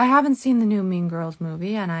I haven't seen the new Mean Girls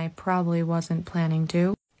movie, and I probably wasn't planning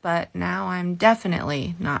to, but now I'm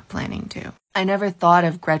definitely not planning to. I never thought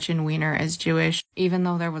of Gretchen Wiener as Jewish, even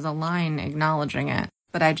though there was a line acknowledging it,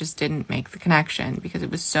 but I just didn't make the connection because it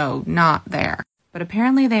was so not there. But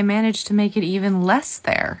apparently they managed to make it even less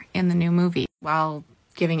there in the new movie, while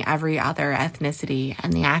giving every other ethnicity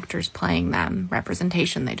and the actors playing them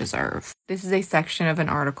representation they deserve. This is a section of an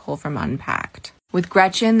article from Unpacked. With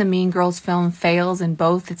Gretchen, the Mean Girls film fails in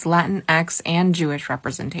both its Latinx and Jewish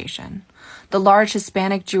representation. The large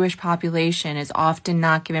Hispanic Jewish population is often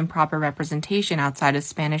not given proper representation outside of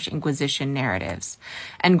Spanish Inquisition narratives,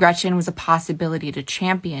 and Gretchen was a possibility to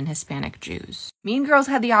champion Hispanic Jews. Mean Girls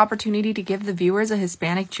had the opportunity to give the viewers a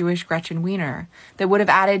Hispanic Jewish Gretchen Wiener that would have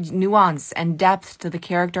added nuance and depth to the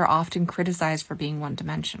character often criticized for being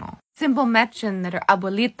one-dimensional. Simple mention that her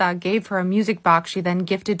abuelita gave her a music box she then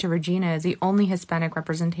gifted to Regina is the only Hispanic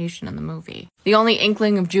representation in the movie. The only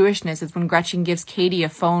inkling of Jewishness is when Gretchen gives Katie a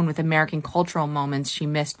phone with American cultural moments she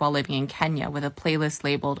missed while living in Kenya with a playlist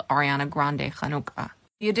labeled Ariana Grande Chanukah.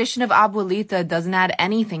 The addition of Abuelita doesn't add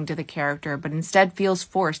anything to the character, but instead feels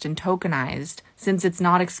forced and tokenized, since it's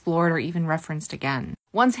not explored or even referenced again.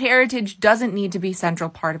 One's heritage doesn't need to be a central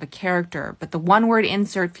part of a character, but the one-word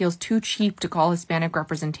insert feels too cheap to call Hispanic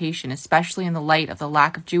representation, especially in the light of the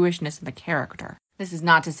lack of Jewishness in the character. This is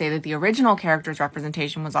not to say that the original character's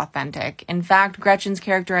representation was authentic. In fact, Gretchen's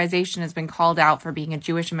characterization has been called out for being a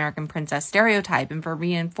Jewish American princess stereotype and for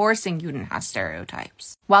reinforcing Judenhass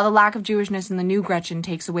stereotypes. While the lack of Jewishness in the new Gretchen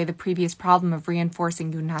takes away the previous problem of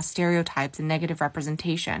reinforcing Judenhass stereotypes and negative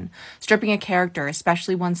representation, stripping a character,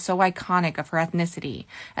 especially one so iconic of her ethnicity,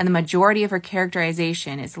 and the majority of her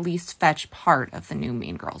characterization is the least fetched part of the new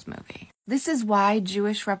Mean Girls movie. This is why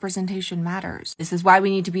Jewish representation matters. This is why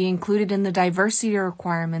we need to be included in the diversity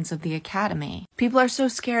requirements of the Academy. People are so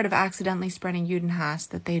scared of accidentally spreading Judenhass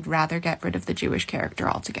that they'd rather get rid of the Jewish character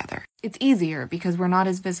altogether. It's easier because we're not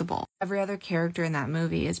as visible. Every other character in that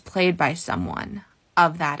movie is played by someone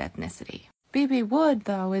of that ethnicity. Phoebe Wood,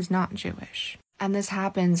 though, is not Jewish. And this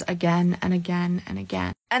happens again and again and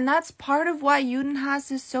again. And that's part of why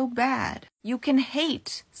Judenhass is so bad. You can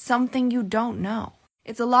hate something you don't know.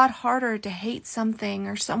 It's a lot harder to hate something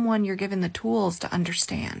or someone you're given the tools to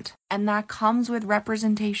understand. And that comes with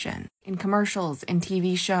representation. In commercials, in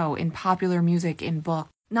TV show, in popular music, in book.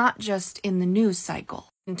 Not just in the news cycle.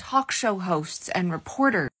 In talk show hosts and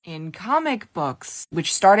reporters. In comic books,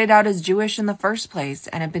 which started out as Jewish in the first place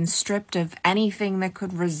and have been stripped of anything that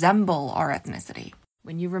could resemble our ethnicity.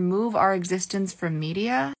 When you remove our existence from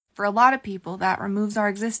media, for a lot of people, that removes our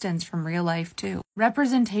existence from real life, too.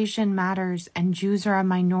 Representation matters, and Jews are a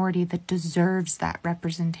minority that deserves that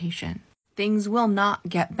representation. Things will not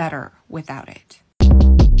get better without it.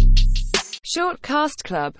 Short Cast Club